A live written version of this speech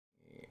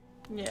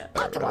Yeah.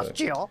 That was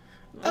Jill.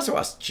 That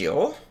was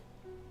Jill.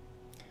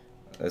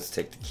 Let's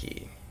take the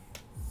key.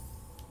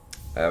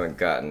 I haven't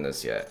gotten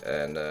this yet,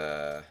 and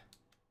oh,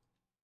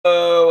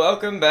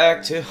 welcome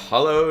back to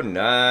Hollow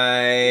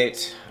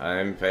Knight.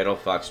 I'm Fatal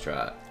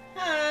Foxtrot.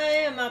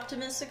 Hi, I'm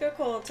Optimistic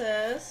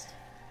Occultist.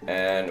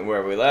 And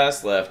where we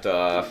last left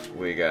off,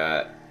 we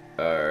got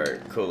our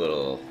cool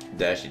little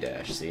dashy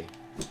dash, see?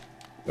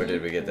 Or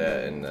did we get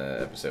that in the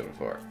episode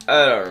before?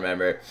 I don't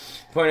remember.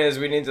 Point is,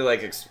 we need to,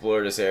 like,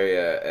 explore this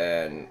area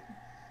and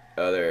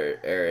other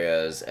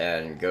areas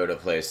and go to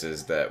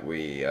places that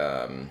we,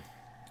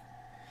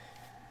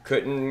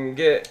 couldn't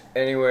get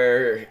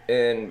anywhere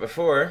in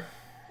before.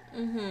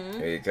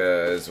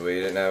 Because we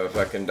didn't have a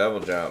fucking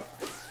double jump.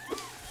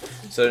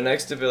 So the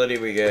next ability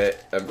we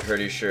get, I'm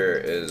pretty sure,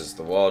 is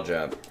the wall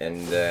jump,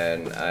 and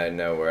then I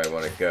know where I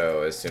want to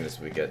go as soon as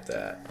we get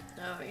that.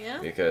 Oh, yeah?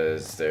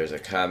 Because there's a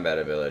combat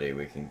ability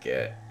we can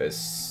get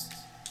as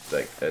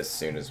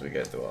soon as we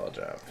get the wall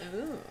jump.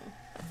 Ooh.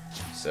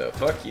 So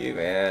fuck you,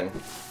 man.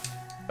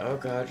 Oh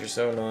god, you're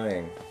so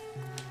annoying.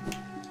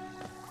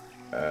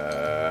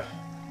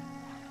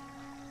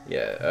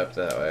 Yeah, up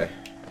that way.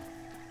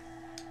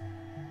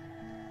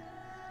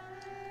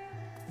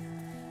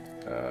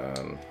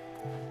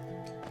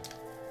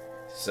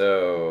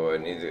 So I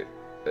need to.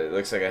 It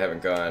looks like I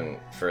haven't gone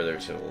further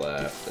to the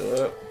left.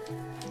 Oh,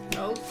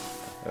 Oh.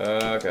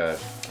 oh god.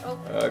 Oh.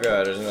 Oh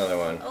god, there's another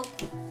one. Oh.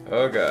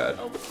 Oh god.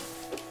 Oh.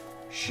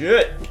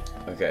 Shit!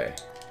 Okay.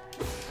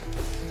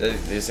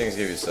 These things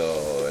give you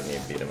soul and you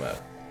beat them up.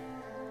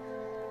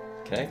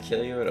 Can I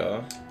kill you at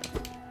all?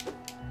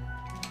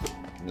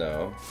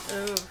 No.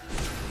 Ooh.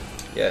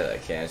 Yeah, I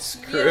can.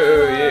 Screw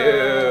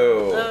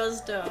Yo! you! That was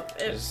dope.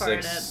 It Just farted.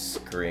 like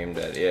screamed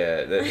at.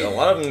 Yeah, a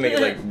lot of them make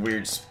like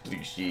weird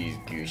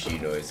splooshy,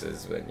 gooshy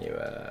noises when you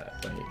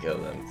kill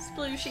them.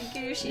 Splooshy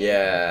gooshy.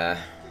 Yeah,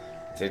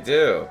 they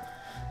do.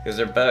 Because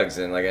they're bugs,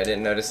 and like I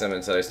didn't notice them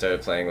until I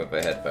started playing with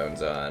my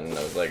headphones on, and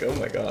I was like, oh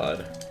my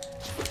god.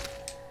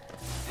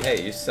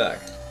 Hey, you suck.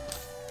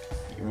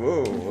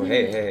 Whoa,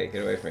 hey,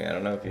 get away from me. I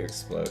don't know if you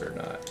explode or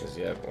not, because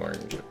you have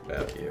orange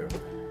about you.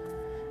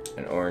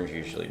 And orange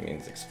usually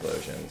means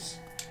explosions.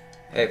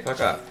 Hey,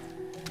 fuck off.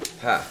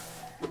 Ha.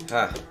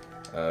 Ha.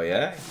 Oh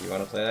yeah? You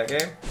wanna play that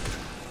game?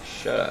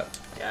 Shut up.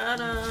 Got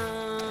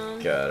him.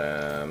 Got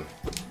him.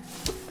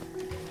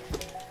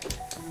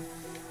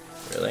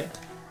 Really?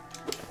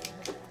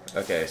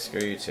 Okay,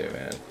 screw you too,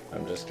 man.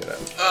 I'm just gonna...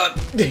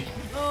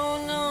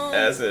 Oh no.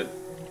 Acid.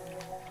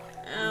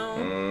 Ow.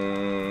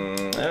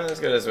 Let's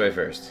go this way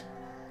first.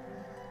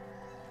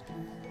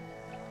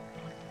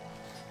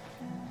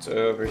 It's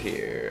over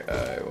here,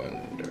 I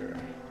wonder.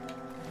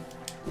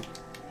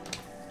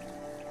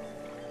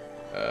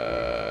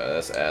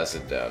 That's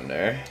acid down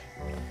there.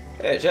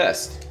 Hey,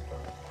 chest.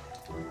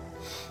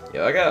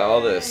 Yo, I got all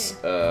this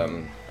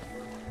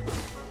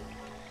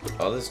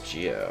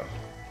geo.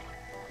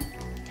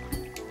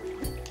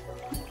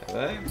 Have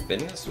I been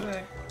this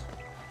way?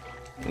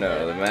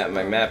 No,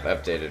 my map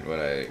updated when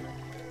I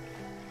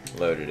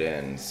loaded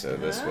in, so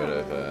this would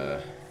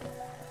have,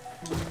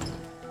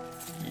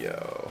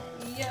 yo.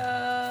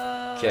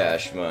 Yo.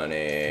 Cash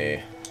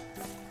money.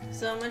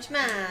 So much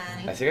money.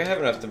 I think I have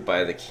enough to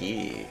buy the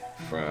key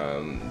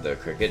from the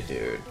cricket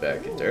dude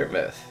back in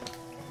Dirtmouth.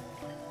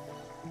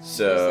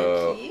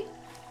 So, Key?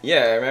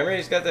 yeah, I remember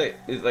he's got the,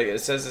 like, it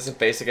says it's a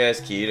basic ass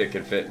key that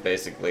can fit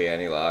basically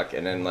any lock,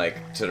 and then,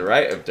 like, to the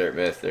right of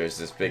Dirtmouth, there's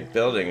this big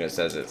building that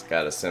says it's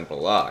got a simple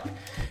lock.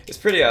 It's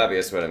pretty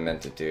obvious what I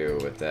meant to do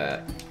with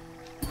that.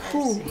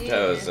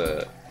 That was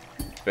a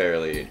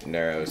fairly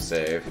narrow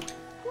save.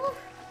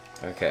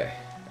 Okay,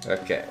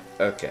 okay,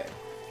 okay.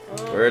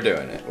 Oh. We're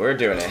doing it. We're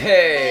doing it.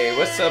 Hey,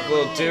 what's up,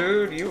 little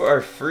dude? You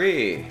are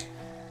free.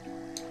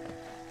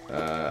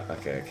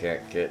 Okay, I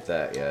can't get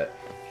that yet.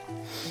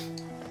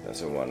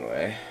 That's a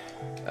one-way.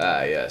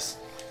 Ah, yes.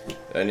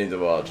 I need the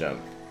wall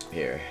jump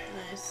here.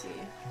 I see.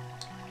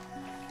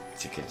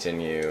 To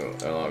continue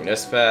along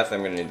this path,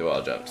 I'm gonna need the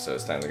wall jump, so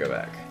it's time to go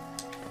back.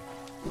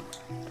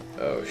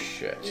 Oh,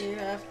 shit. You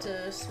have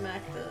to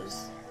smack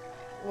those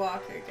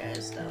walker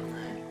guys down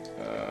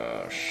there.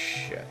 Oh,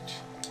 shit.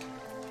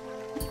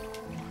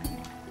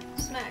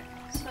 Smack,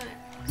 smack,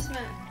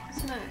 smack,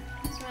 smack,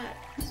 smack,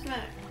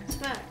 smack,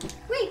 smack.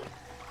 Whee!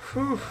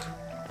 Whew.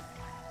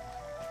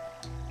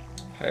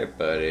 Hey,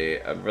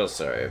 buddy. I'm real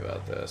sorry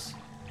about this.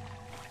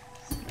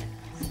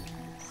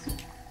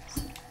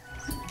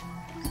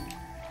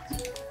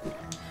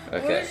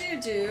 What Okay. would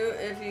you do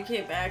if you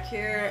came back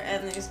here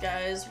and these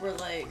guys were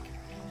like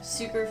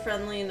super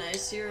friendly and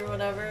nice to you or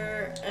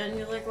whatever, and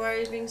you're like, why are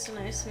you being so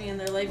nice to me? And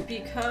they're like,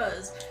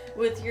 because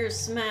with your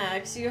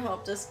smacks you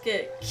helped us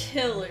get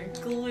killer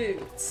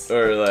glutes.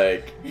 Or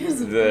like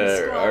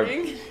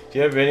Squatting. do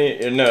you have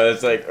any? No,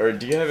 it's like, or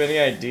do you have any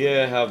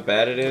idea how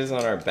bad it is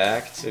on our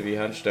back to be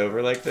hunched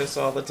over like this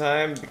all the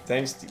time?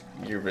 Thanks to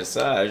your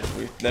massage,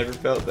 we've never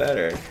felt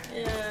better.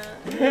 Yeah,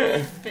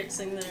 like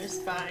fixing their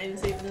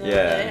spines even though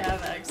Yeah. they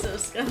have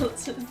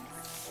exoskeletons.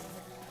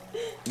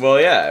 Well,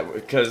 yeah,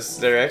 because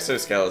they're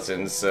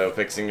exoskeletons, so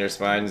fixing their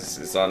spines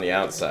is on the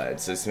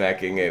outside. So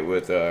smacking it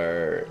with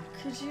our...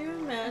 Could you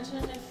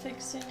imagine if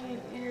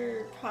fixing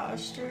your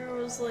posture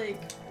was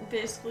like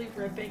basically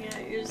ripping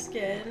at your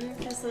skin?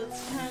 Because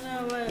that's kind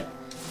of what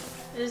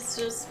is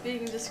just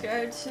being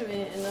described to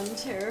me, and I'm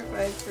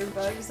terrified for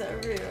bugs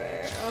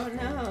everywhere. Oh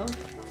no.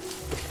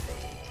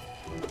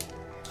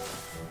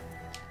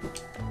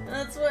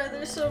 That's why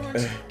there's so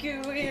much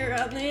gooey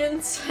around the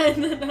inside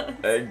than us.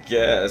 I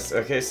guess.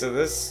 Okay, so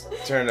this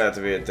turned out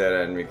to be a dead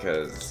end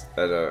because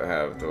I don't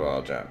have the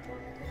wall jump.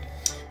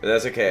 But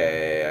that's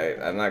okay.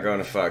 I'm not going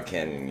to Fog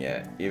Canyon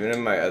yet. Even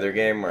in my other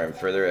game where I'm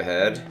further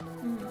ahead,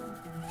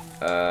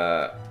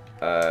 I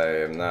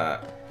am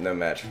no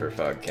match for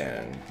Fog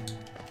Canyon.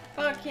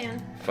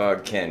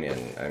 Fog Canyon,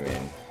 I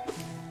mean.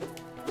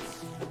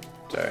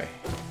 Sorry.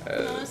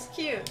 No, it's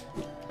cute.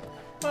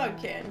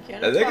 Fog can.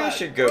 I think I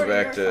should go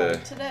back to...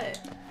 today.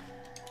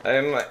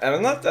 I'm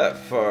not that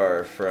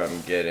far from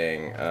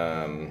getting,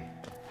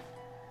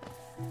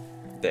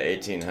 the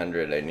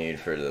 1800 I need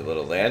for the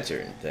little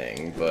lantern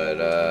thing, but,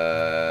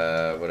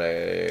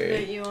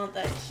 But you want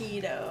that key,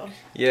 though.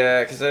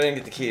 Yeah, because I didn't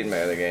get the key in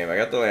my other game. I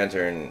got the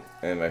lantern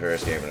in my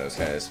first game, and it was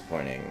kind of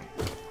disappointing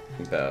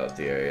about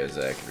the areas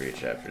that I could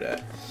reach after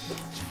that.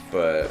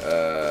 But,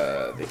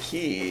 the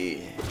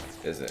key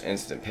is an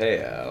instant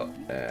payout,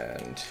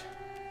 and...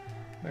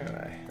 Where am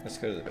I? Let's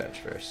go to the bench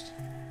first.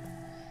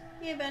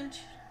 Yeah, bench.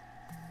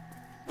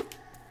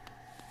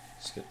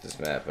 Let's get this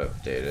map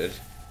updated.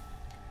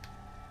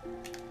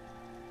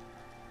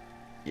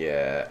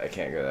 Yeah, I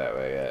can't go that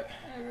way yet.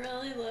 I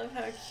really love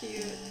how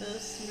cute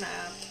this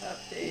map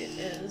update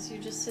is. You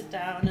just sit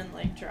down and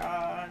like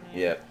draw. And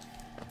Yep.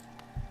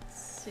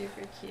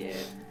 Super cute.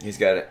 He's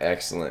got an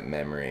excellent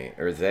memory.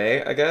 Or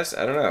they, I guess?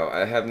 I don't know.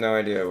 I have no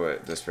idea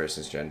what this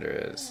person's gender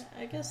is.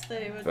 I guess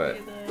they would But-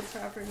 be the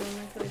proper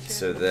nomenclature.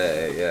 So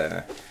they,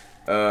 yeah.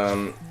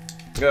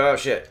 Oh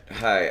shit.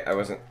 Hi, I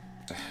wasn't...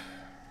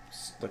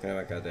 Just looking at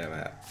my goddamn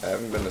map. I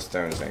haven't been to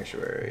Stone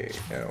Sanctuary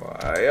in a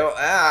while.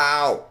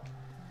 Ow!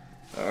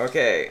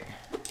 Okay.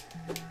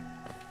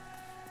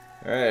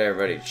 Alright,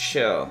 everybody,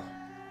 chill.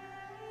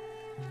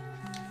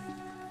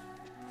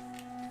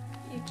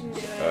 You can do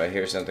it. Oh, I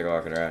hear something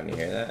walking around. You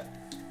hear that?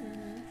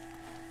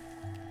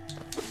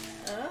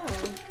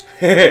 Oh.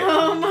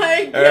 Oh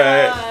my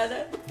god.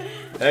 Alright.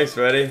 Thanks,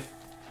 buddy.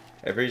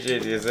 I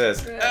appreciate the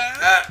assist. Rip.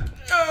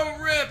 Oh,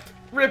 rip!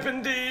 Rip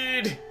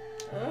indeed!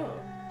 Oh.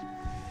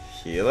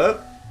 Heal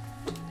up.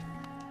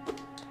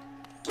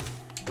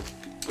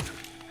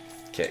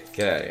 Okay,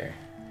 get out of here.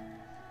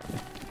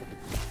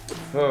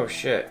 Oh,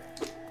 shit.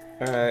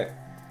 Alright.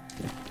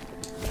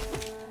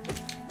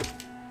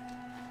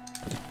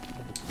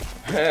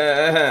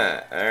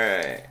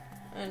 Alright.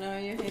 I know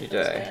you hate You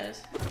those die.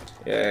 guys.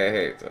 Yeah, I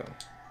hate them.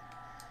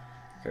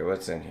 Okay,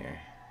 what's in here?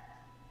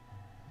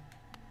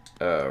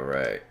 Oh,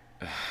 right.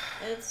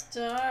 It's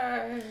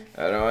dark.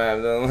 I don't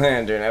have the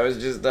lantern. I was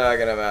just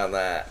talking about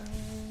that.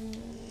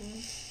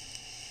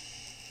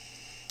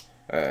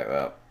 Alright,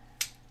 well.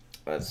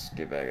 Let's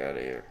get back out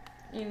of here.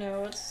 You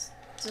know what's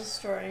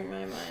destroying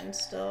my mind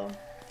still?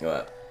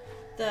 What?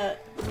 That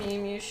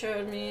meme you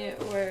showed me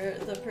where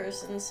the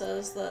person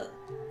says that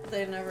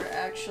they never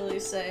actually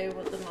say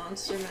what the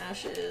Monster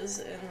Mash is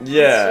in the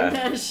Yeah.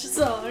 Monster Mash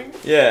song.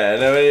 Yeah,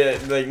 nobody,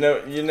 like,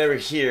 no, you never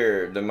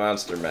hear the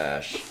Monster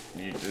Mash.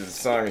 The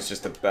song is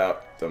just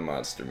about the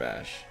Monster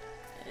Mash.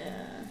 Yeah.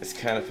 This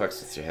kind of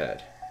fucks with your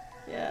head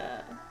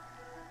Yeah.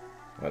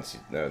 once you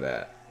know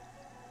that.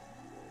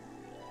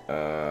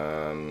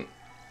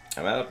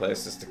 I'm out of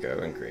places to go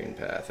in Green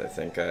Path. I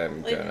think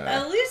I'm Like, gonna...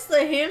 at least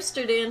the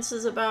hamster dance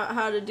is about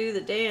how to do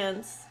the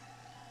dance.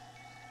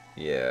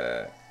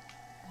 Yeah.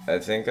 I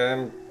think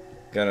I'm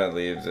gonna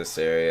leave this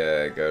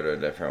area, go to a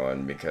different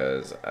one,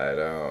 because I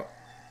don't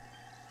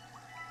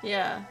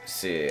Yeah.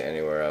 see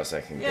anywhere else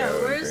I can Yeah, go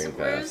in where's Green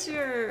Path.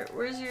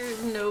 where's your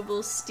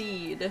noble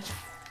steed?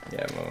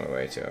 Yeah, I'm on my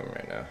way to him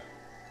right now.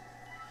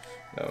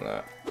 No, I'm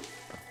not.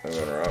 I'm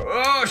going wrong.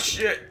 Oh,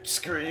 shit!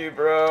 Screw you,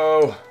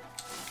 bro!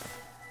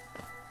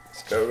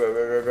 Let's go, go,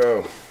 go, go,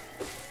 go.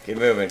 Keep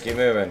moving, keep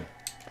moving.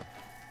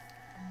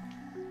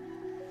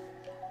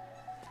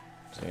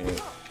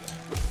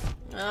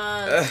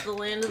 It's the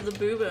land of the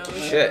boobos.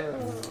 Shit.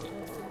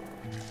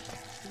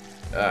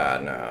 Ah,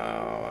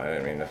 no. I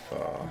didn't mean to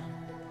fall.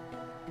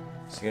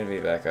 Is he gonna be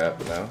back up?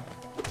 No?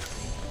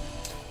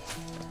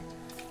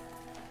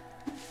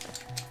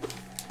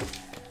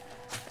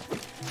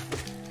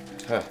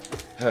 Huh.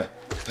 Huh.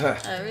 Huh.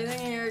 Everything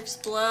here Huh.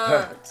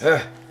 explodes. Huh.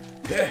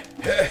 Huh.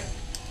 Huh.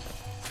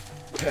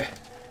 Huh.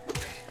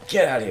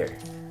 Get out of here.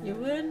 You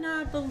would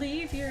not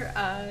believe your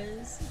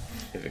eyes.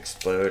 If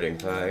exploding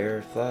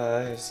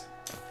fireflies.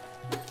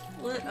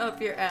 Lit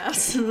up your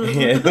ass.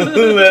 Yeah,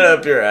 lit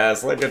up your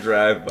ass like a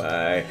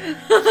drive-by.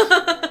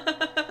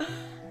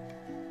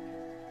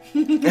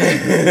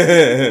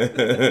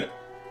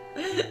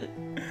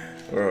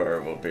 We're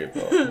horrible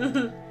people.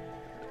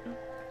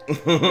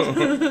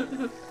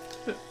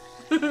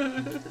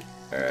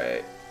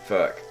 Alright,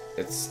 fuck.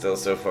 It's still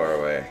so far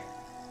away.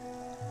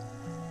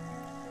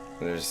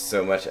 There's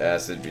so much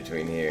acid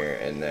between here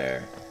and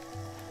there.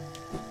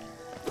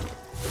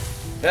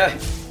 Ah!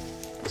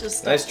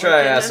 Just Nice don't try,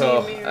 look in any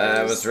asshole. I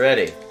mirrors. was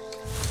ready.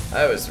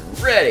 I was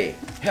ready.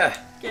 Ha!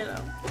 Get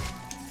up.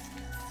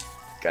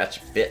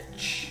 Gotcha,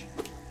 bitch.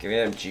 Give me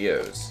them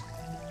geos.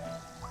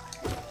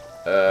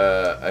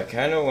 I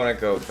kind of want to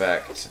go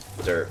back to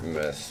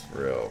Dirtmouth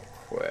real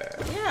quick.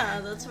 Yeah,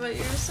 that's what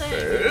you were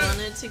saying. You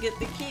wanted to get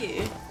the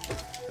key.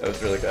 That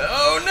was really good.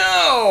 Oh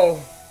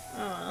no!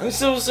 Oh, I'm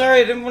so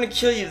sorry. I didn't want to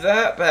kill you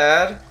that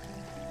bad.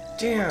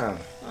 Damn.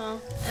 well,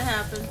 it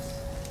happens.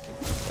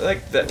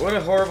 Like that. What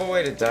a horrible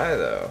way to die,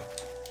 though.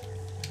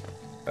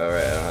 All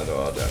right, I don't have the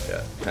wall jump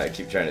yet. I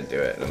keep trying to do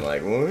it, and I'm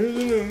like, why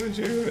isn't it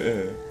do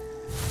it?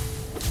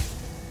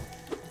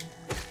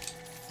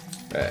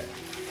 Right.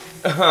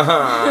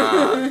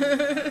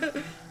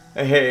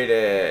 I hate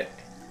it.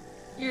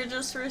 You're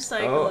just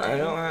recycling. Oh, I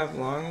don't have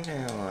long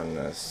nail on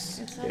this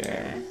It's game.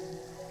 okay.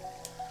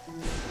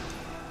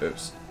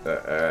 Oops.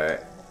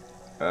 Alright.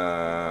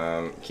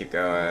 Keep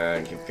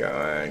going, keep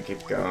going,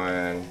 keep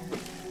going.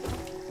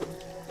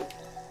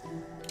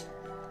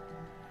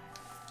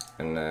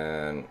 And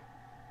then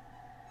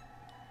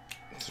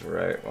it's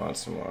right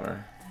once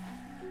more.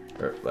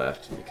 Or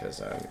left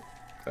because I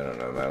don't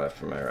know my left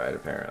from my right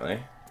apparently.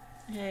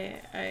 Hey,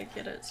 I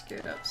get it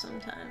screwed up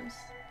sometimes.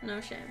 No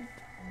shame.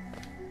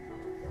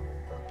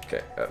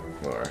 Okay, up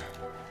more.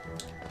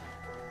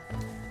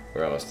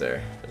 We're almost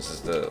there. This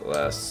is the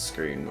last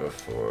screen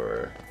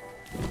before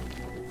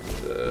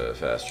the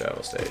fast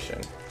travel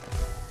station.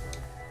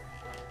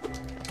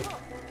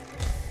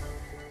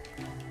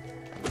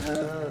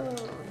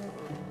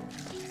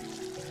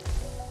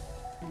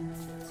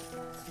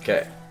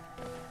 Okay.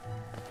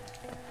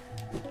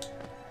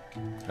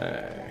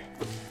 Hey.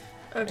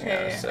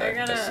 Okay, So I I see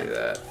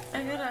gotta,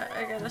 that.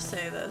 I gotta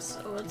say this.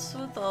 What's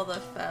with all the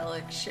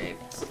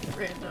phallic-shaped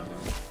random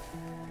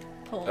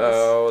poles?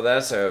 Oh,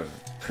 that's a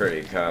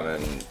pretty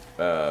common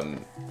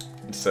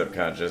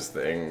subconscious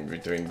thing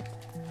between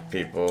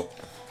people.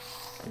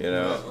 You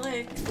know. But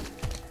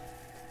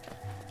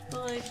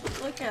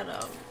like, look at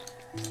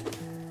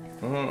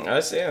them. I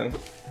see him.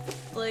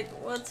 Like,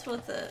 what's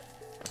with it?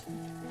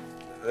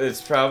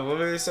 It's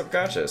probably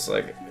subconscious.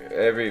 Like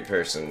every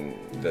person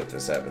that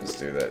this happens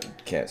to that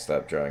can't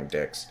stop drawing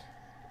dicks.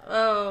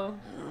 Oh,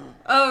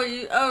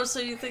 so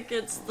you think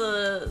it's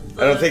the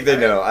I don't think they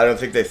know. I don't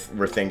think they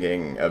were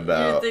thinking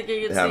about You're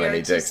thinking it's how the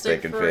many dicks they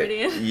artistic can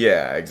Freudian? fit.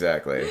 Yeah,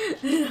 exactly.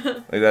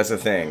 Like that's a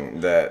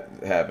thing that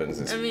happens.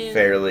 It's I mean-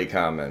 fairly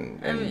common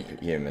in mean-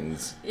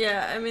 humans.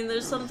 Yeah, I mean,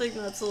 there's something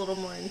that's a little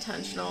more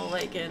intentional,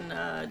 like in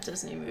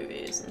Disney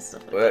movies and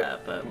stuff like What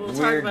that. But we'll talk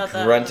weird about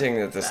that. grunting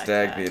in that the back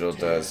stag half. beetle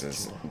does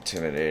is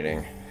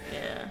intimidating.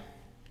 Yeah.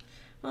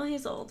 Well,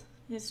 he's old.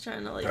 He's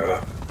trying to like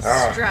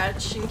Ah.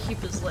 stretch and keep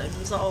his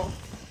limbs all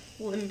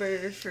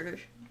limber for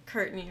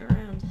carting you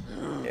around.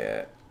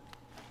 Yeah.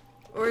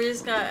 Or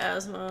he's got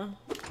asthma.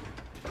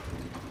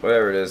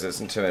 Whatever it is, it's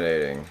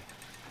intimidating.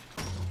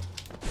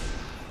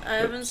 I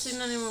haven't seen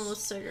anyone with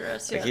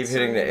cigarettes I yet. keep so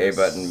hitting I'm the A gonna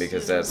button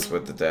because that's assume-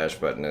 what the dash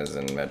button is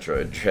in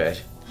Metroid Dread.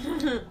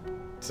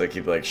 So I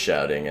keep like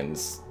shouting and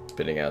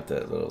spitting out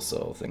that little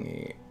soul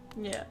thingy.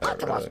 Yeah.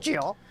 That was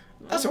Jill.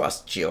 That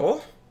was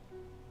Jill.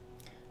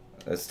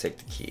 Let's take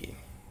the key.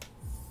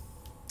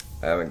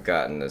 I haven't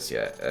gotten this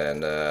yet,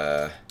 and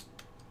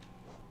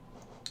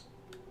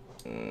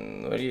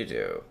what do you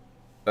do?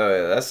 Oh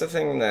yeah, that's the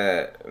thing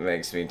that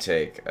makes me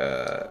take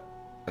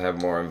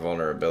have more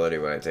invulnerability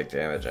when I take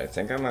damage. I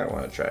think I might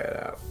want to try it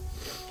out.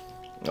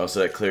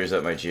 Also, it clears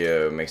up my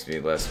geo, makes me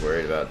less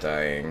worried about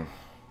dying.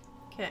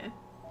 Okay.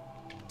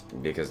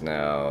 Because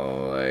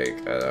now, like,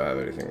 I don't have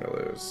anything to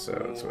lose, so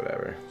it's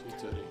whatever.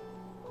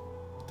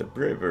 The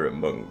braver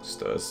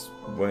amongst us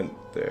went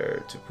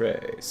there to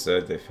pray,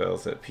 said they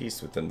felt at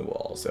peace within the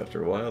walls.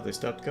 After a while, they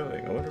stopped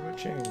going. I wonder what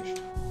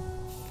changed.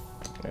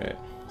 Alright.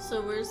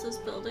 So where's this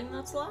building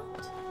that's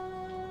locked?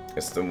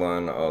 It's the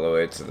one all the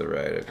way to the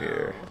right of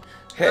here.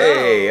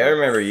 Hey, I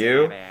remember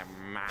you.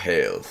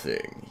 Pale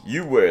thing,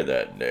 you wear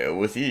that nail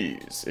with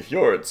ease. If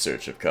you're in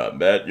search of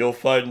combat, you'll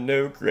find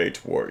no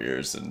great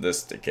warriors in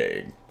this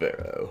decaying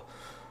barrow.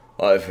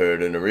 I've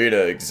heard an arena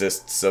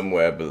exists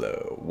somewhere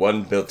below,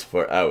 one built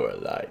for our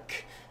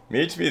like.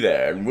 Meet me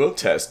there and we'll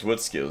test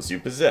what skills you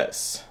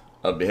possess.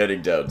 I'll be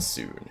heading down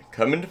soon.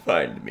 Come and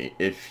find me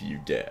if you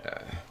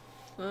dare.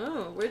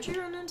 Oh, where'd you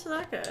run into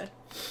that guy?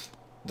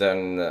 Down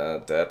in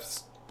the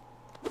depths,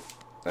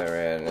 I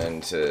ran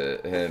into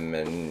him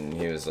and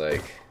he was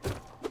like...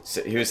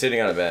 He was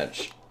sitting on a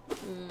bench.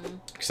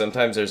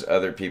 Sometimes there's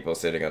other people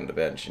sitting on the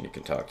bench and you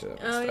can talk to them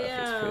and Oh, stuff.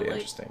 yeah, It's pretty like-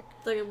 interesting.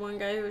 The one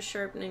guy who was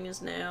sharpening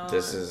his nail.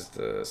 This is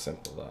the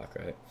simple lock,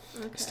 right?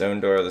 Okay. Stone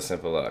door of the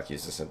simple lock.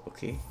 Use the simple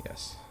key?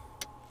 Yes.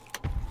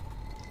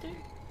 There.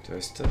 Do I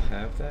still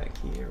have that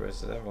key or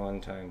was it that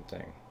one-time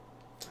thing?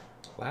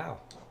 Wow.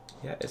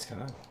 Yeah, it's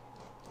gone.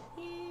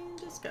 And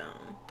it's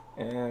gone.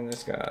 And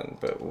it's gone.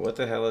 But what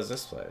the hell is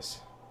this place?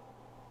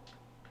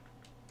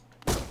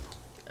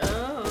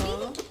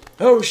 Oh.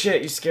 Oh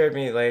shit, you scared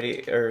me,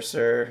 lady. Or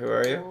sir, who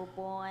are you? Oh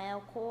boy,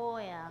 oh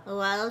boy.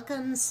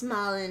 Welcome,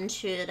 small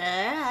intruder.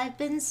 I've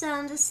been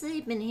sound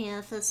asleep in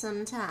here for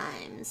some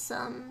time.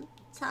 Some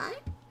time?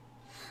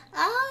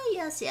 Ah,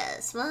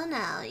 yes. Well,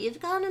 now, you've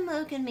gone and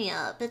woken me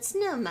up. It's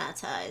no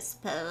matter, I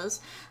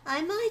suppose.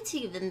 I might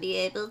even be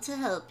able to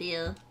help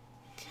you.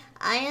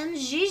 I am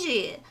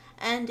Gigi,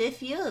 and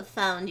if you have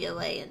found your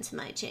way into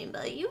my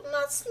chamber, you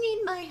must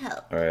need my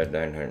help. Alright,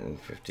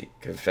 950.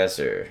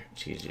 Confessor,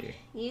 Gigi.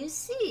 You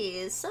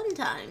see,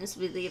 sometimes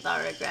we leave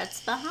our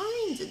regrets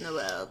behind in the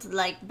world,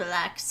 like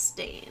black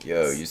stains.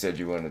 Yo, you said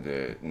you wanted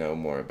to know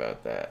more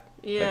about that.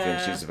 Yeah. I think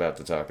she's about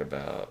to talk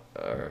about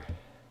our...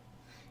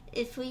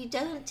 If we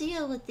don't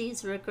deal with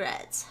these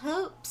regrets,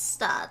 hope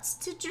starts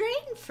to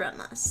drain from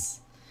us.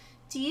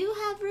 Do you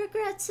have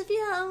regrets of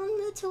your own,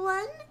 little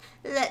one?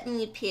 Let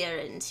me peer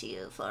into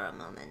you for a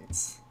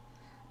moment.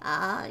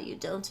 Ah, you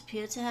don't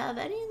appear to have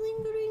any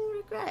lingering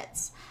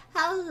regrets.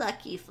 How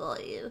lucky for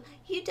you.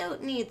 You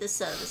don't need the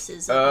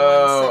services of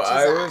one such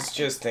as I was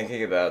just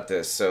thinking about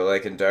this. So,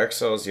 like, in Dark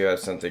Souls, you have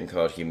something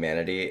called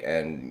humanity,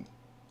 and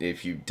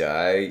if you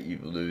die, you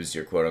lose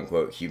your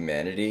quote-unquote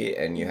humanity,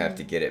 and you have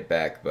to get it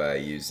back by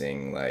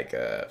using, like,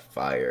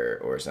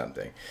 fire or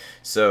something.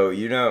 So,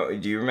 you know,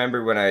 do you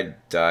remember when I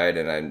died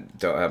and I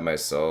don't have my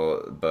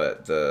soul,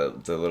 but the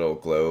little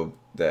globe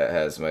that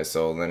has my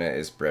soul in it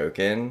is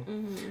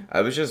broken?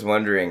 I was just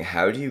wondering,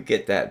 how do you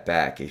get that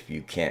back if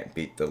you can't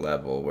beat the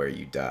level where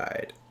you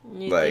died?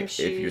 Like,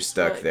 if you're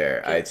stuck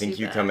there, I think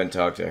you come and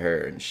talk to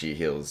her and she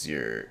heals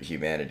your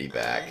humanity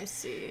back. I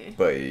see.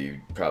 But you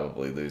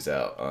probably lose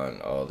out on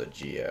all the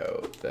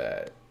geo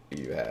that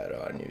you had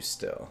on you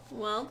still.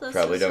 Well, this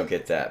Probably is don't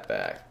get that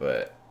back,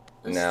 but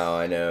now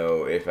I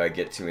know if I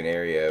get to an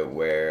area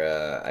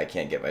where I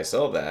can't get my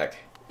soul back,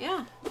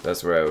 Yeah.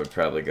 that's where I would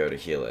probably go to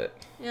heal it.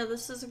 Yeah,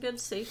 this is a good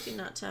safety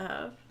net to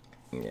have.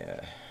 Yeah.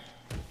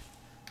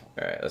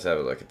 Alright, let's have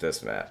a look at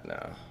this map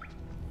now.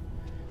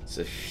 There's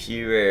a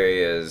few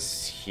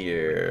areas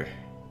here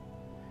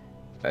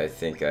I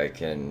think I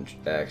can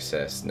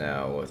access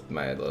now with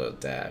my little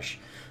dash.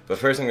 But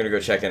first I'm going to go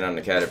check in on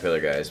the caterpillar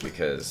guys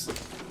because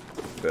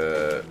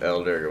the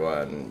elder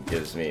one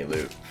gives me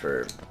loot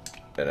for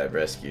that I've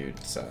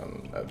rescued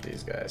some of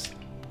these guys.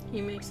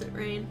 He makes it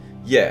rain.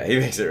 Yeah, he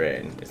makes it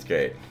rain. It's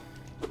great.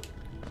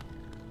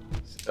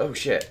 Oh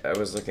shit, I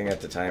was looking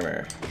at the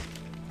timer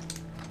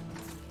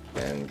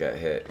and got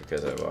hit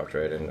because I walked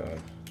right into him.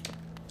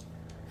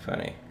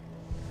 Funny.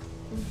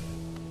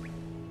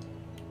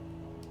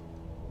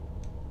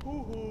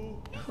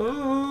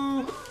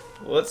 Ooh,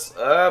 what's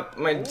up,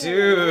 my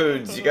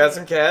dudes? You got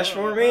some cash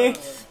for me?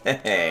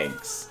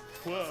 Thanks.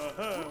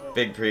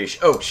 Big preach.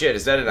 Oh shit,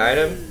 is that an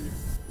item?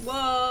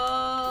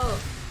 Whoa!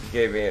 You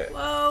gave me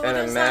Whoa! and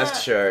a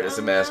mask shard. It's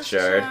a mask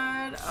shard.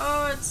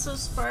 Oh, it's so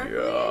sparkly.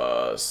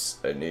 Yes.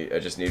 I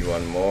just need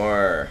one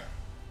more.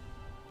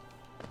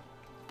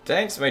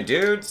 Thanks, my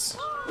dudes.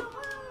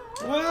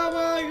 How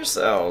about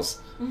yourselves?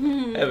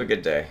 Have a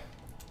good day.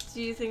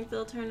 Do you think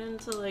they'll turn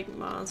into like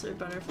moths or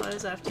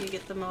butterflies after you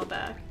get them all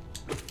back?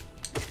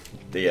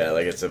 Yeah,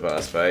 like it's a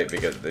boss fight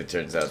because it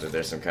turns out that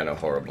there's some kind of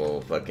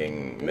horrible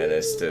fucking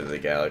menace to the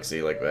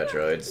galaxy like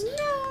Metroids.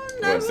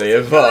 No, Once they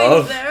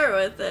evolve. there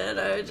with it.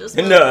 I just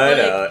No,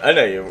 I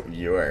know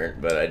you weren't,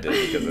 but I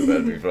did because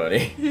that'd be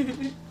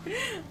funny.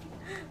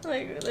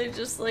 like they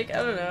just like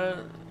I don't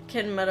know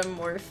can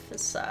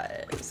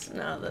metamorphosize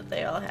now that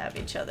they all have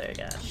each other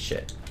again.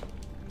 Shit.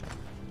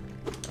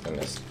 I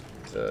missed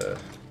the.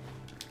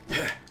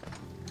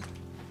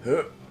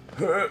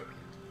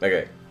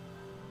 Okay.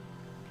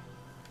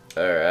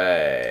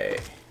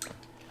 Alright.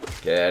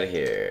 Get out of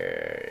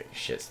here,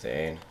 shit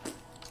stain.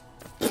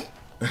 Did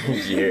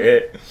you hear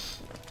it?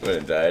 When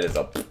it died, it's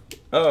up.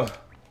 Oh.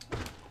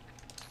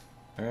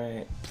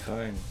 Alright,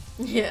 fine.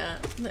 Yeah,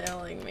 they all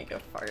like make a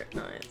fart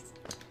noise.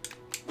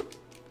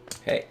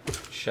 Hey,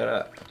 shut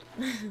up.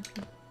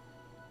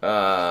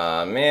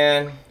 Aw,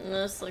 man.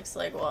 This looks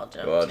like wall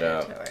jump Wall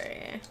jump.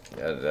 territory.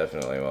 Yeah,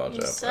 definitely wall You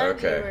jump. said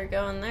Okay. you were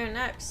going there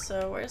next,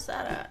 so where's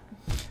that at?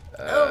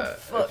 Oh,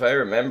 fuck. If I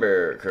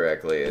remember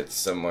correctly, it's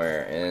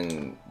somewhere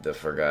in the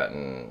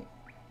Forgotten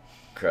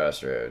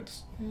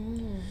Crossroads.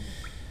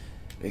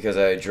 Because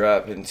I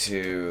drop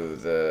into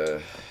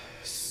the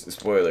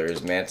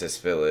spoilers, Mantis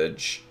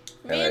Village,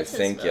 and Mantis I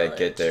think I Village.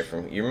 get there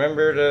from. You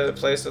remember the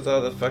place with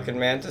all the fucking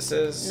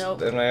mantises?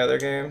 Nope. In my other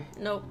game.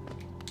 Nope.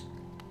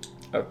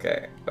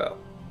 Okay, well,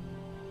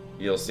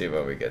 you'll see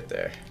when we get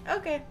there.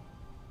 Okay.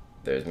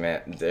 There's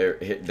there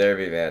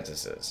be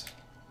mantises.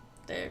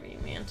 There be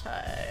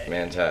manti.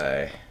 Manti.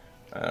 I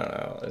don't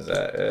know. Is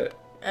that it?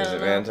 I Is don't it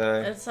know.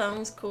 manti? It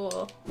sounds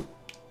cool.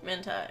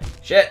 Manti.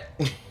 Shit!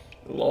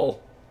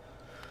 Lol.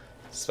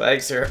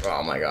 Spikes are.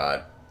 Oh my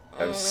god.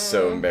 I'm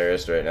so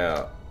embarrassed right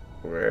now.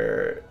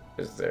 Where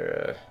is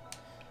there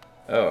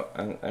a. Oh,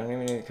 I don't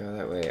even need to go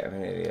that way. I'm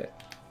an idiot.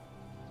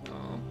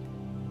 Oh.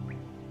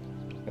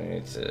 I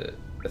need to.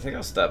 I think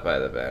I'll stop by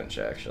the bench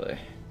actually.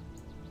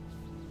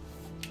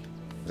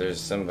 There's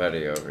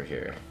somebody over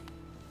here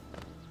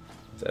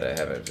that I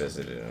haven't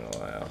visited in a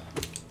while.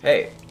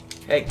 Hey!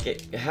 Hey,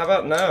 how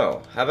about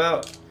no? How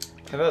about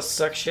How about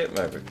suck shit,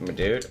 my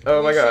dude?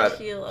 Oh my You should god.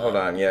 heal Hold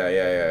up. on.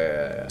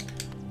 Yeah.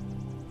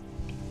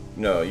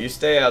 No, you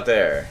stay out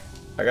there.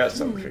 I got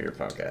something for your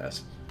punk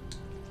ass.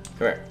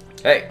 Come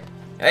here.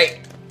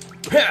 Hey!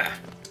 Ha!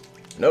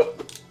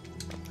 Nope.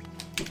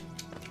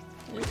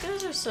 You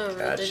guys are so rude.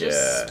 They Gotcha.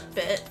 just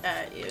spit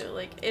at you.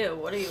 Like, ew,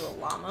 what are you, a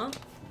llama?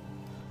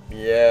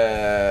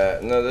 Yeah.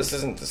 No, this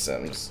isn't The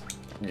Sims.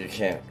 You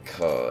can't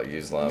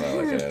use llama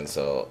like an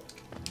insult.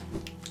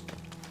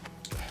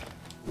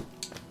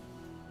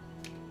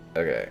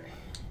 Okay.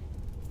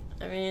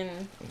 I mean,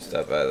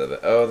 Stop by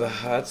the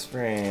hot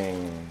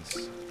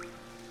springs.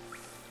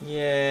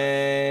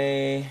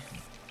 Yay.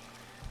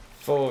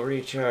 Full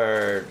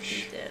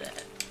recharge. you did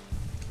it.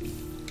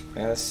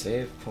 And a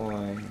save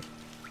point.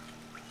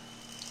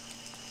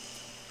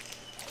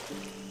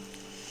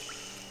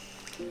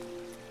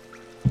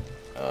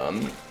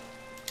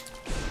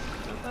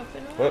 Jump up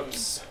and away.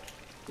 Whoops.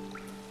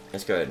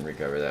 Let's go ahead and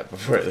recover that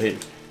before I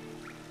leave.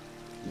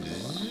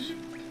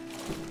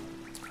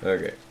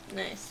 Okay.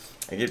 Nice.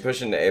 I keep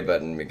pushing the A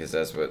button because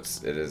that's what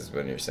it is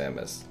when you're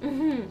Samus.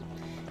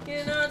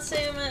 You're not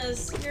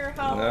Samus. You're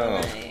Hollow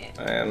No, Knight.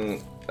 I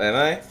am. Am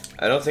I?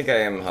 I don't think I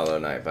am Hollow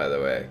Knight, by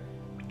the way.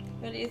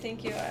 What do you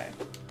think you are?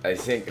 I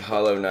think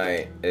Hollow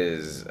Knight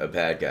is a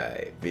bad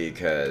guy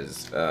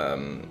because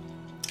I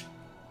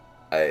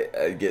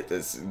get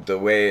this, the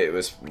way it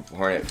was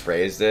Hornet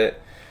phrased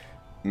it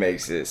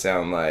makes it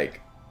sound like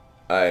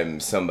I'm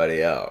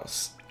somebody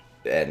else,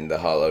 and the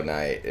Hollow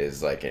Knight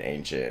is like an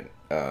ancient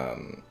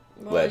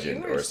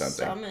legend you were or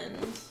something. Summoned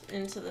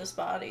into this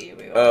body.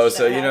 We Oh, watched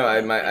so it you know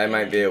happen at the I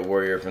might be beginning. a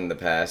warrior from the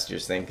past. You're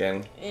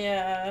thinking?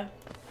 Yeah.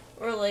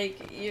 Or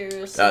like you're.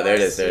 Oh, there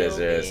it is.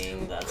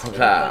 Being that's been put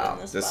Wow,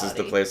 in this is the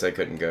body. place I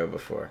couldn't go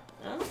before.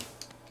 Oh.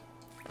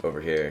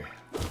 Over here,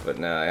 but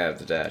now I have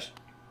the dash.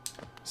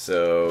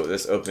 So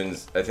this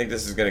opens. I think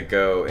this is gonna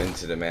go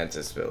into the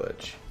Mantis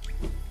village.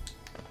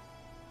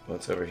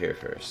 What's over here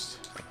first?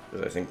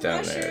 'Cause I think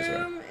down there is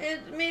where. Mushroom.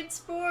 It made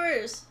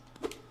spores.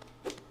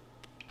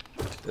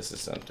 This is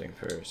something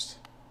first.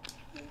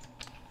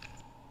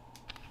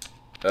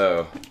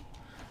 Oh,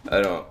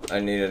 I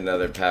need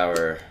another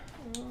power.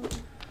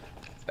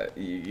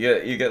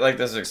 You get like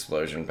this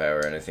explosion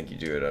power, and I think you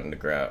do it on the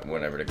ground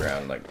whenever the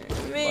ground like It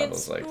made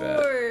levels like that.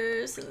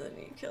 spores, and then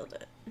you killed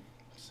it.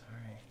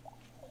 Sorry.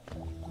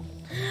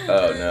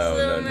 Oh no, So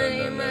no, no, many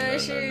no, no, no, no, no,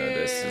 this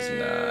is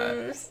not.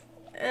 mushrooms.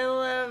 I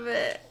love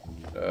it.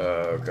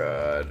 Oh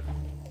god.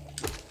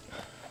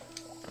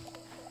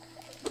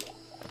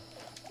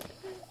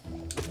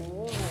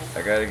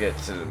 I gotta get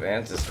to the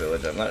Mantis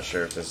village. I'm not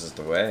sure if this is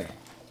the way.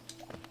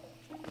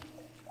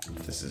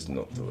 This is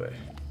not the way.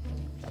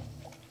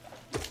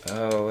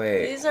 Oh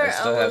wait, These are I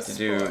still have to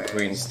do Ellis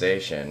Queen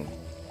Station,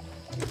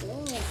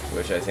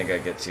 which I think I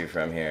get to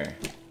from here.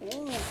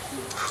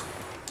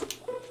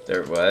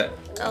 They're what?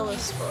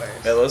 Ellis spores.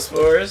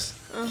 Ellospores?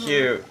 Uh-huh.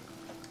 Cute.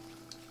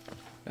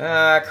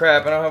 Ah,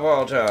 crap, I don't have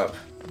wall jump.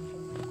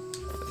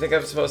 I think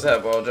I'm supposed to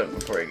have wall jump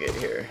before I get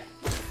here.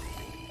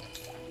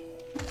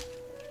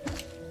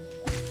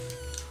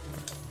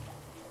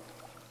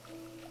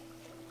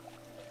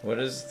 What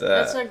is that?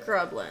 That's a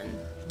grublin.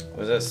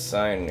 What does that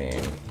sign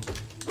mean?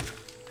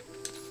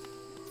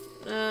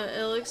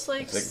 It looks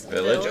like It's like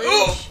village?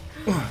 Oh!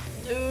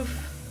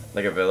 Oof.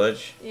 Like a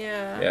village?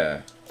 Yeah.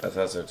 Yeah, I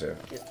thought so too.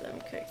 Get them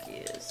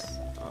cookies.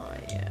 Oh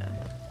yeah.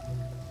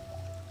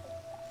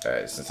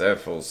 Alright, since I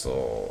have full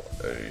soul,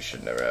 you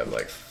should never have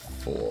like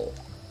full.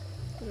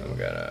 I'm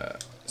gonna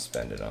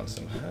spend it on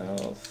some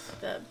health.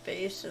 That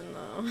basin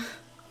though.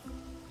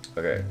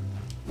 Okay,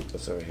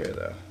 what's over here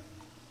though?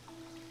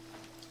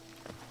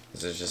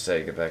 Does it just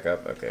say get back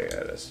up? Okay, yeah,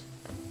 it is.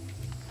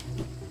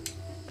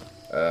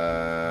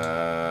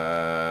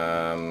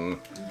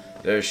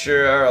 There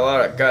sure are a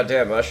lot of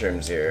goddamn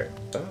mushrooms here.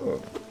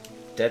 Oh,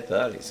 dead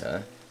bodies, huh?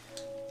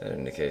 That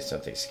indicates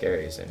something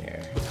scary is in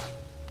here.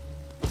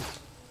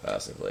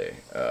 Possibly.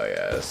 Oh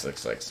yeah, this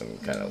looks like some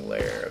kind of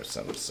lair of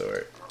some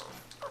sort.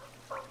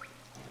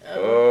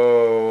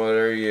 Oh, what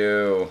are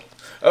you?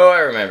 Oh, I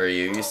remember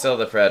you. You sell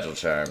the fragile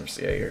charms.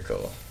 Yeah, you're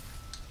cool.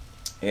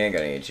 He ain't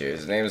gonna eat you.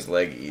 His name is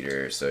Leg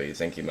Eater, so you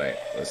think he might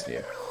listen to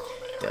you.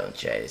 Don't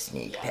try to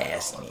sneak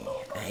past me.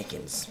 I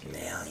can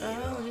smell you.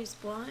 Oh, he's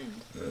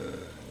blind.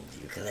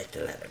 You collect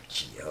a lot of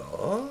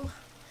Geo.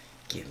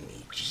 Give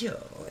me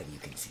Geo, and you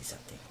can see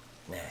something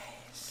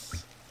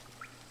nice.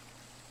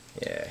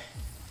 Yeah,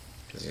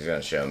 because he's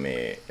gonna show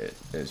me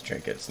his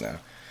trinkets now.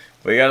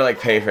 But you gotta like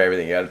pay for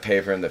everything. You gotta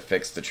pay for him to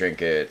fix the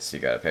trinkets. You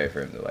gotta pay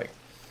for him to like.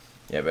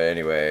 Yeah, but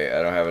anyway,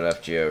 I don't have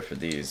enough Geo for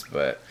these,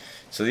 but.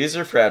 So these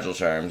are fragile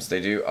charms. They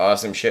do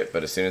awesome shit,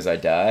 but as soon as I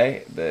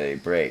die, they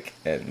break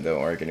and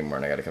don't work anymore,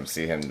 and I gotta come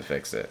see him to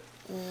fix it.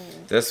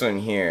 This one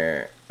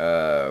here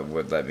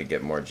would let me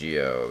get more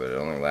Geo, but it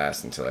only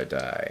lasts until I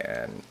die,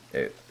 and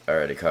it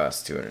already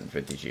costs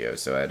 250 Geo,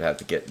 so I'd have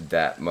to get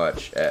that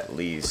much at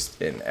least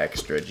in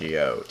extra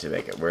Geo to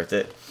make it worth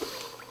it.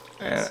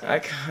 And I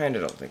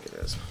kinda don't think it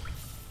is.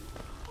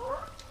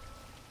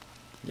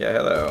 Yeah,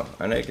 hello.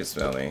 I know you can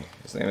smell me.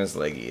 His name is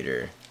Leg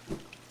Eater.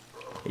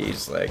 He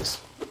eats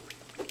legs.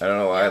 I don't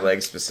know why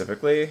legs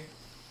specifically.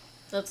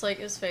 That's like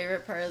his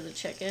favorite part of the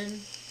chicken,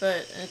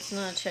 but it's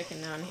not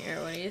chicken down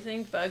here. What do you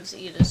think bugs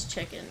eat as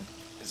chicken?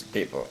 It's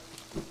people.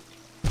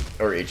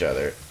 Or each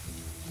other.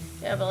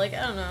 Yeah, but like,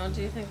 I don't know.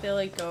 Do you think they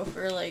like go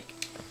for like,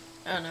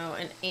 I don't know,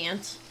 an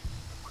ant?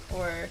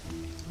 Or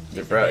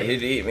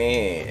He'd eat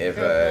me if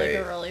go for, like,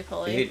 a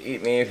roly-poly? He'd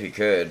eat me if he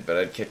could, but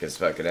I'd kick his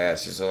fucking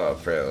ass. He's so how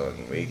frail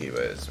and weak he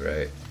was,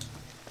 right?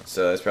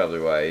 So that's probably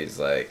why he's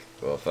like,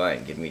 well,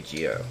 fine, give me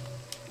Geo.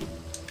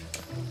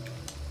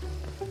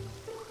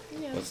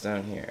 Yeah. What's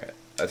down here?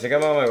 I think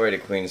I'm on my way to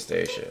Queen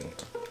Station.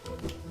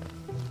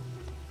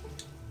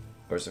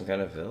 Or some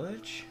kind of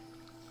village?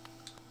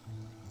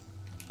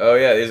 Oh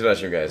yeah, these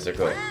mushroom guys, they're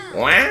cool.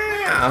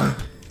 Wow!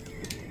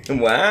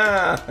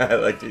 Wow! I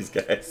like these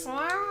guys.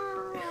 Wow.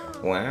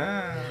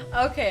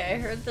 Okay, I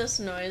heard this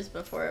noise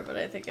before, but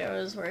I think I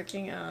was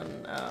working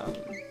on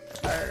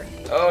our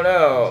Oh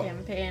no!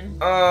 campaign.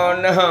 Oh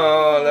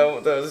no!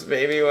 Those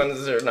baby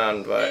ones are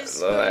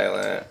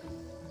non-violent.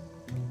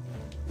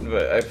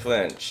 But I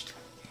flinched.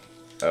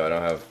 Oh, I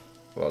don't have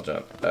wall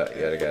jump.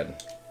 Yet again.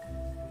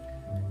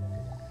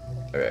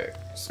 Okay,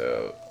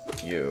 so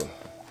you.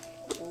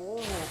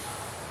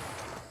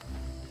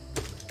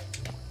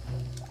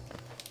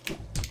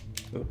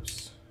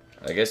 Oops.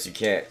 I guess you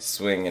can't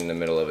swing in the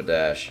middle of a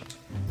dash.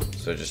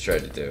 So I just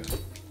tried to do.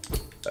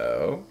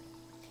 Oh?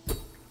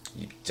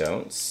 You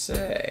don't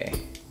say.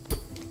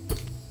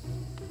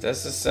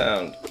 That's the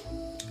sound.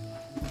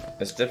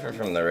 It's different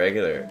from the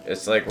regular.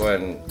 It's like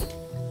when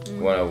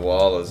a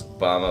wall is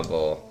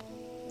bombable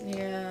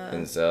Yeah.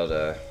 in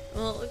Zelda.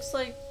 Well, it looks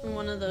like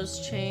one of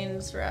those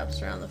chains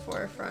wraps around the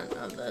forefront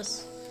of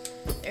this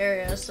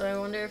area, so I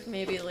wonder if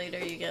maybe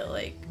later you get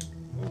like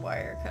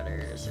wire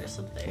cutters or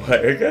something.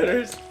 Wire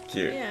cutters?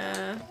 Cute.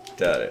 Yeah.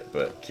 Doubt it,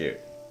 but cute.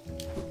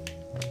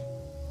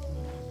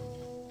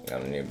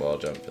 I'm gonna need wall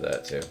jump for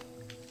that too.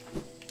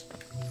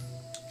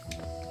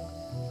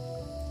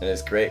 And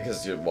it's great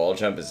because your wall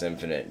jump is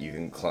infinite. You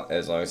can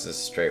as long as it's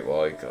a straight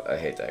wall. I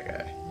hate that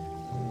guy.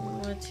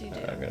 What's he do?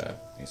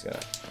 He's gonna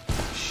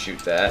shoot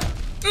that.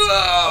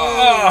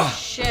 Oh,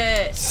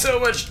 shit. So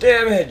much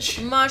damage.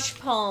 Mush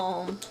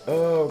palm.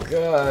 Oh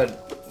god,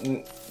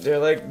 they're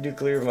like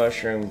nuclear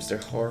mushrooms. They're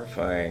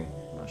horrifying.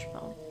 Mush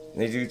palm.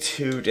 They do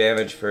 2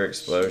 damage per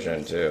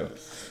explosion too.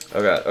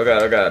 Oh god, oh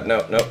god, oh god.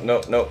 No, no,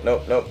 no, no,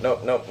 no, no, no,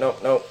 no, no,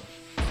 no.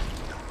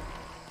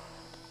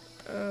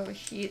 Oh,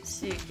 heat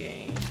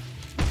seeking.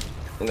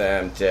 Nah,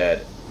 I'm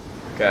dead.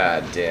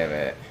 God damn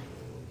it.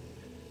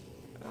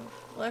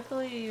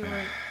 Luckily, you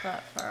weren't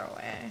that far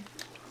away.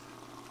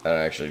 I don't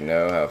actually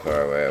know how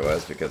far away I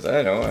was because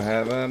I don't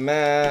have a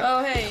map.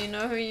 Oh, hey, you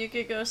know who you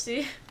could go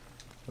see?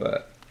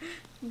 What?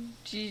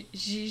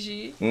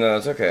 Gigi. No,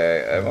 it's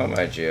okay. I want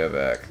my Geo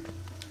back.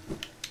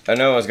 I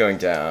know I was going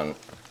down.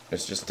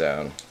 It's just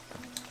down.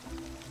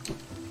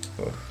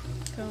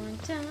 Oof. Going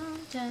down,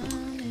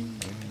 down,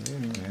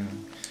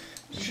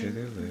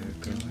 Sugar, we're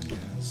going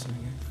down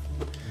swinging.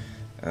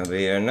 I'll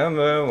be your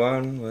number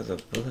 1 with a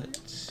bullet.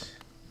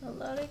 A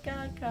lot of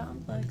God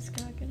complex,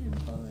 cocking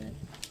and bullet.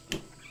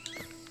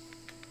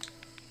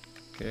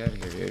 Get out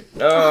of here, dude.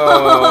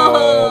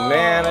 No,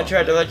 man, I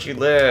tried to let you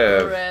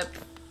live. Rip.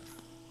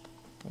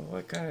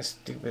 What kind of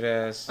stupid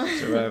ass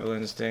survival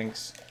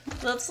instincts?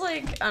 That's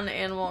like on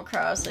Animal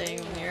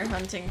Crossing when you're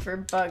hunting for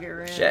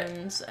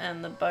buggeroons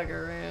and the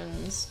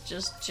buggeroons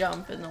just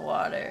jump in the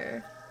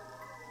water.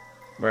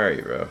 Where are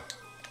you, bro?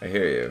 I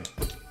hear you.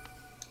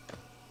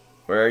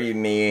 Where are you,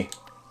 me?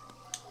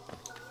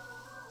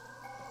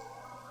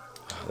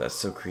 Oh, that's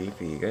so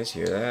creepy. You guys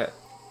hear that?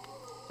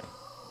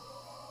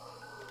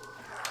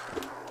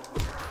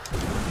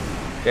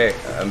 Okay,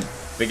 I'm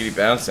biggity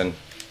bouncing.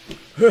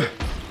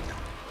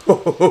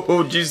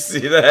 Oh, did you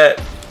see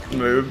that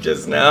move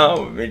just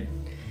now? Me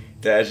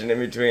dashing in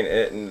between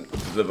it and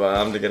the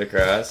bomb to get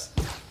across.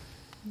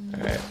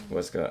 Alright,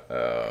 what's going on?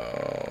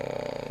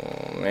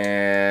 Oh,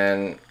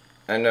 man.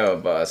 I know a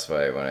boss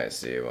fight when I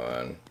see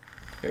one.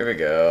 Here we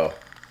go.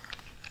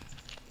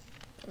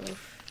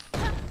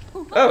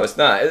 Oh, it's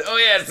not. Oh,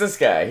 yeah, it's this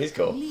guy. He's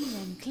cool.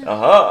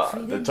 Aha!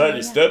 The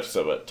tiny steps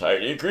of a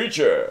tiny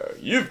creature.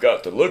 You've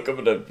got the look of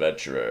an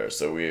adventurer,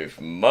 so we've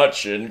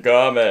much in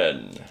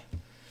common.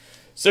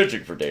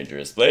 Searching for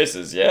dangerous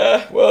places,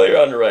 yeah? Well,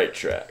 you're on the right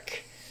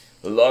track.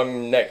 The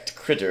long-necked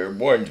critter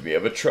warned me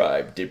of a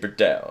tribe deeper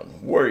down.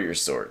 Warrior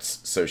sorts,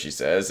 so she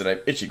says, and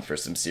I'm itching for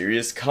some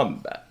serious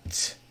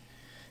combat.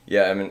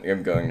 Yeah,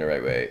 I'm going the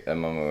right way.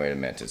 I'm on my way to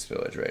Mantis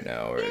Village right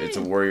now. It's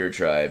a warrior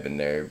tribe, and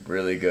they're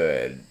really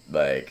good.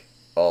 Like,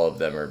 all of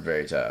them are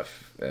very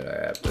tough, and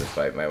I have to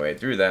fight my way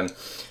through them.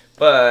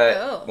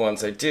 But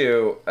once I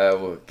do, I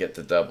will get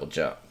the double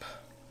jump.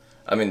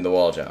 I mean the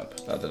wall jump,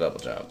 not the double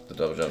jump. The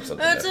double jump's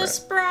something different. It's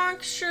a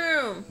spronk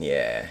shroom.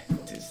 Yeah,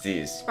 it's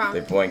these. Spronk.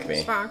 They boink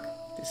me. Spronk. Do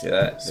you see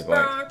that? They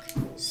boink.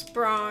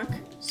 Spronk.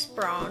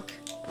 Spronk. Spronk.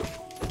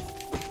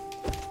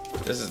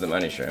 This is the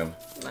money shroom.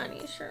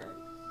 Money shroom.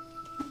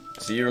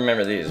 So you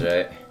remember these,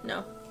 right?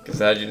 No. Because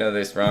how'd you know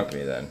they spronk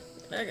me then?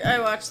 I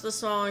watched the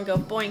small one go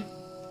boing.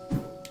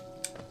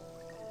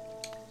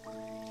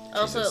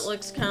 Also, Jesus. it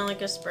looks kind of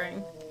like a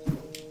spring.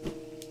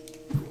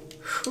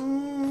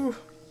 Whew.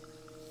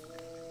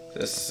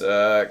 This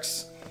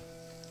sucks.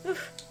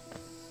 Oof.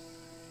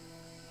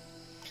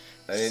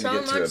 I need So to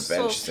get to a much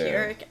bench soon.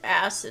 sulfuric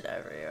acid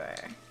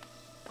everywhere.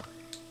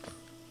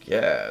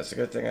 Yeah, it's a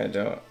good thing I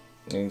don't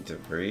need to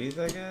breathe,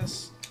 I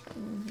guess.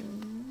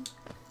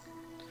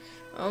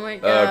 Oh my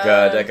god. Oh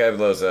god, that guy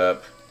blows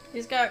up.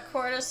 He's got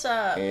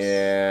cordyceps.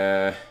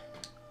 Yeah.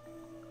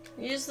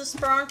 Use the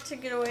spronk to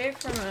get away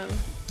from him.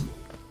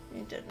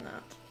 He did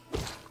not.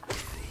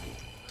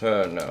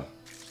 Oh no.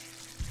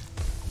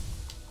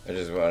 I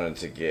just wanted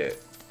to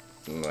get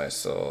my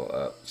soul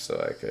up so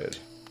I could.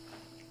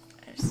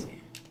 I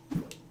see.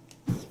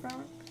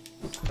 Spronk.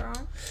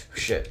 Spronk.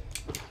 Shit.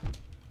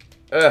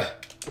 Ugh.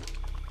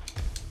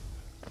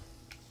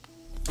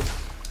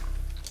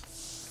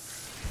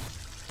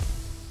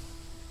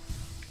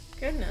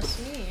 Goodness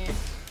me.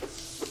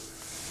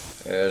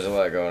 Yeah, there's a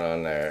lot going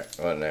on there,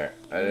 wasn't there?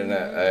 I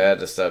had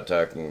to stop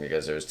talking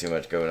because there was too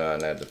much going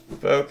on. I had to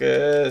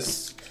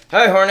focus.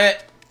 Hi,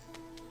 Hornet!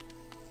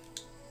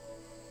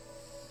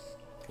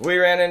 We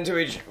ran into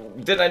each...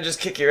 Didn't I just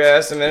kick your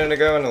ass a minute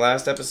ago in the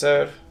last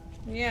episode?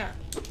 Yeah.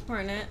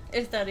 Hornet.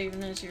 If that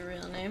even is your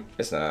real name.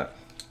 It's not.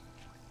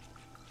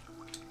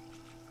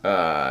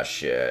 Ah,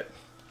 shit.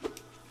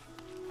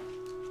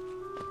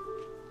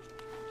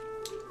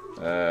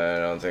 I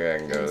don't think I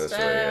can go this way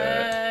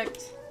yet.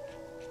 Inspect.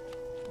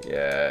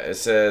 Yeah, it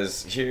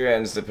says, here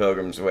ends the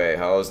pilgrim's way.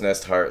 Hollow's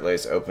Nest heart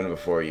lays open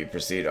before you.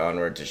 Proceed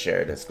onward to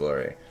share its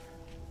glory.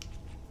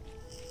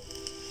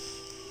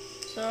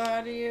 So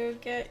how do you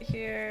get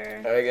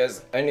here? I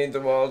guess I need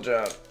the wall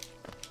jump.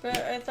 But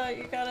I thought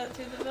you got it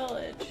through the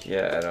village.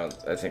 Yeah,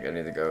 I think I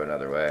need to go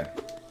another way.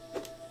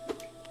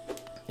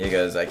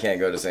 Because I can't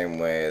go the same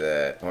way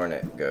that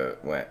Hornet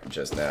went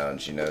just now, and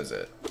she knows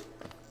it.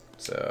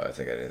 So I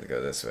think I need to go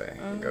this way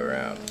and go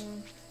around.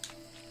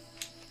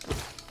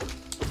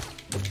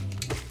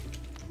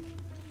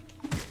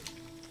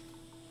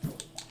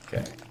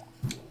 Okay.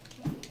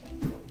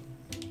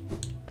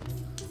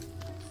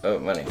 Oh,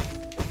 money.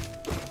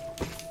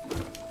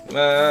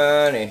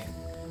 Money.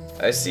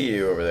 I see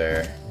you over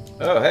there.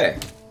 Oh, hey.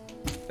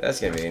 That's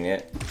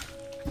convenient.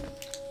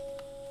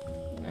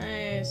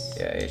 Nice.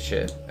 Yeah, eat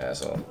shit,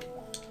 asshole.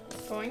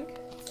 Boink.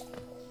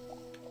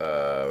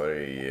 What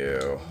are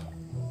you?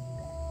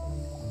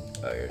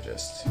 Oh, you're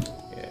just...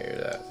 Yeah,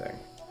 you're that thing.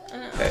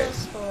 An Hey.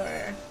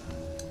 Elspore.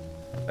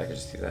 I could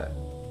just do that.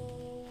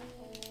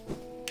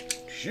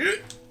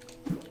 Shit!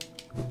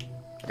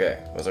 Okay,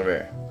 what's over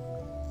here?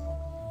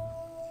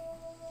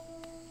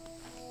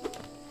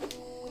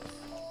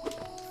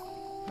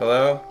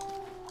 Hello?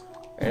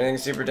 Anything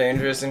super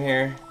dangerous in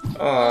here?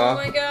 Oh Aww.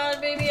 my god,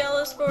 baby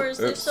Elspores.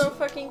 They're Oops. so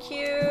fucking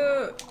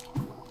cute.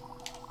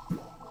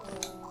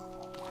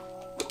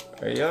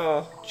 Are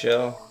y'all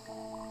chill?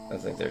 I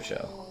think they're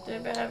chill. They're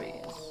babies.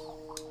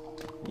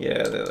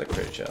 Yeah, they look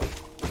pretty chill.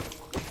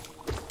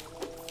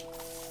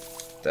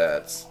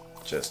 That's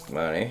just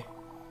money.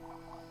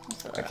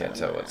 I can't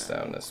tell what's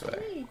down this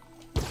way.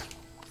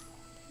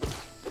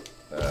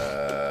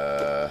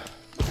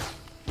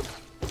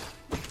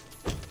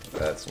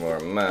 That's more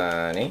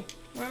money.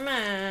 We're I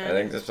mad.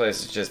 think this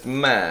place is just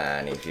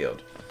money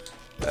field.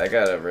 I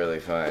gotta really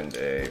find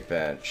a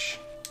bench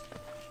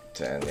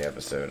to end the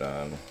episode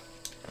on.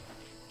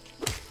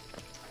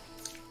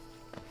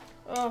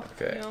 Oh,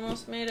 Okay. you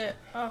almost made it.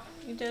 Oh,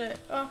 you did it.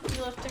 Oh,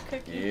 you left a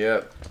cookie.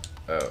 Yep.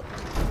 Oh,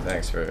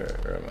 thanks for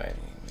reminding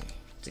me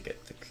to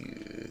get the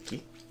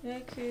cookie.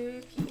 The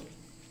cookie.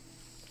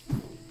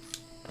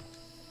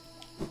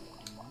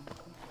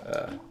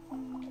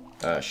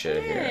 Oh shit,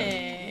 I hear him.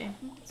 Hey,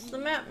 it's the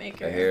map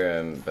maker. I hear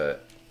him,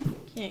 but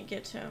Can't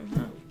get to him,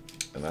 huh?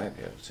 I might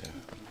be able to.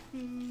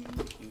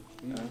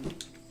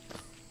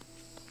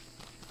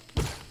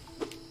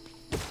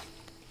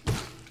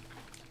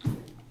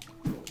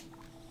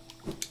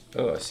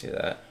 Oh, I see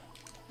that.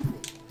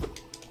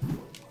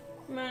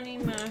 Money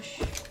mush.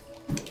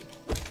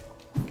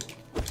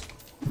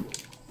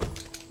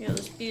 Yo,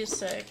 this bee is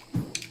sick.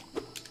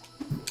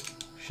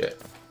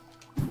 Shit.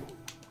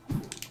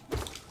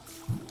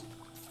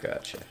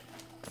 Gotcha.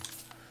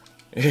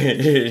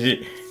 Did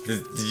you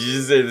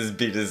just say this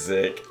beat is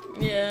sick?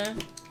 Yeah.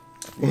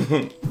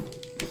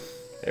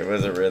 There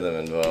was a rhythm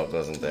involved,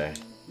 wasn't there?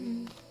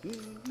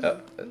 Oh,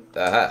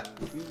 aha.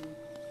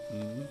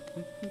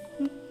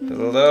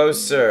 Hello,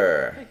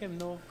 sir. I have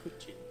no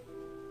cooking.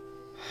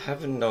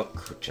 Have no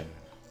cushion.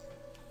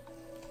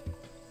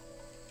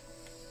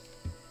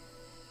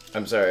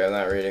 I'm sorry, I'm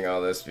not reading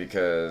all this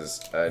because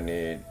I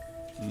need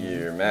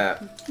your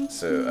map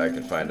so I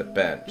can find a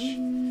bench.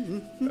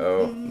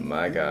 Oh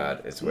my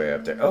god, it's way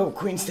up there. Oh,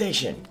 Queen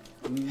Station!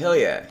 Hell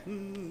yeah!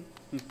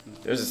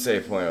 There's a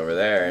save point over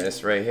there, and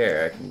it's right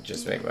here. I can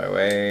just make my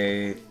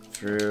way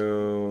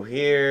through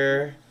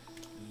here.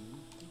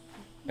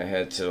 I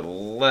head to the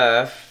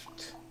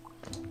left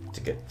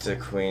to get to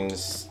Queen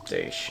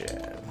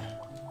Station.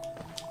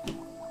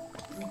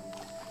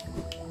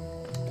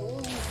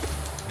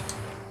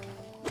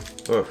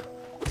 Whoa,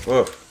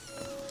 whoa,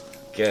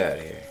 get out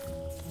of here.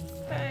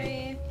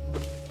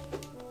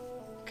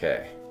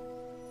 Okay.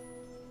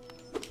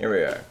 Here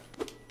we are.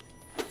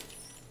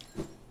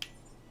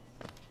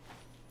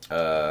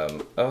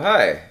 Oh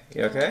hi.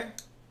 You okay?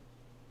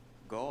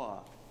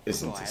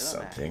 Isn't this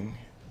something?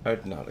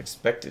 I'd not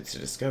expected to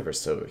discover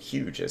so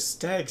huge a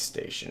stag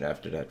station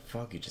after that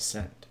foggy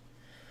descent.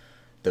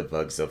 The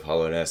bugs of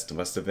Hollow Nest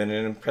must have been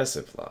an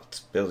impressive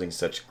lot, building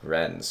such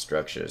grand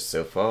structures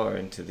so far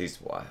into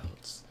these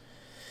wilds.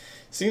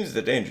 Seems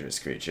the dangerous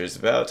creatures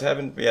about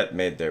haven't yet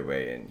made their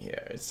way in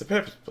here. It's the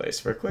perfect place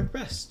for a quick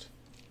rest.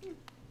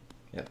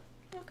 Yep.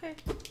 Okay.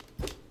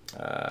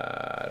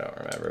 I don't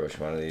remember which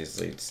one of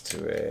these leads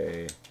to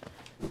a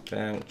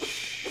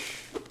bench.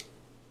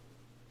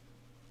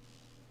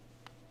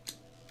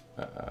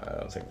 I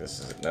don't think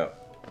this is it. No.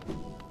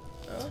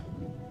 Oh.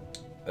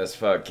 That's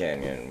Fog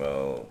Canyon.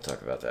 We'll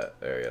talk about that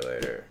area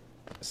later.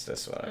 It's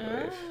this one, I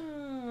believe.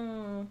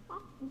 Oh.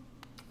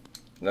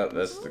 No,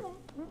 that's the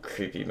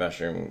creepy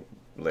mushroom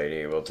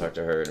lady. We'll talk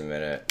to her in a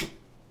minute.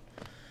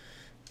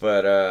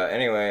 But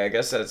anyway, I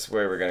guess that's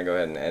where we're going to go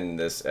ahead and end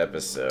this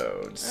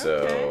episode. So,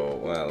 Okay.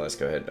 well, let's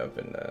go ahead and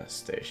open the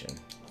station.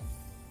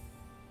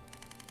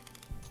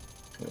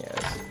 Yeah,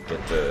 let's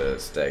get the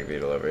stag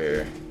beetle over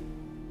here.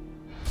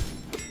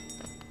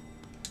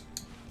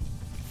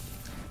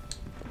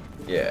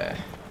 Yeah.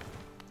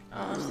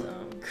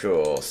 Awesome.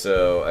 Cool.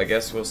 So I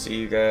guess we'll see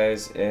you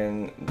guys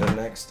in the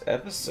next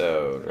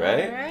episode,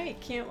 right?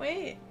 Alright, can't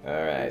wait.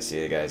 Alright,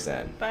 see you guys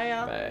then. Bye,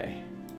 y'all. Bye.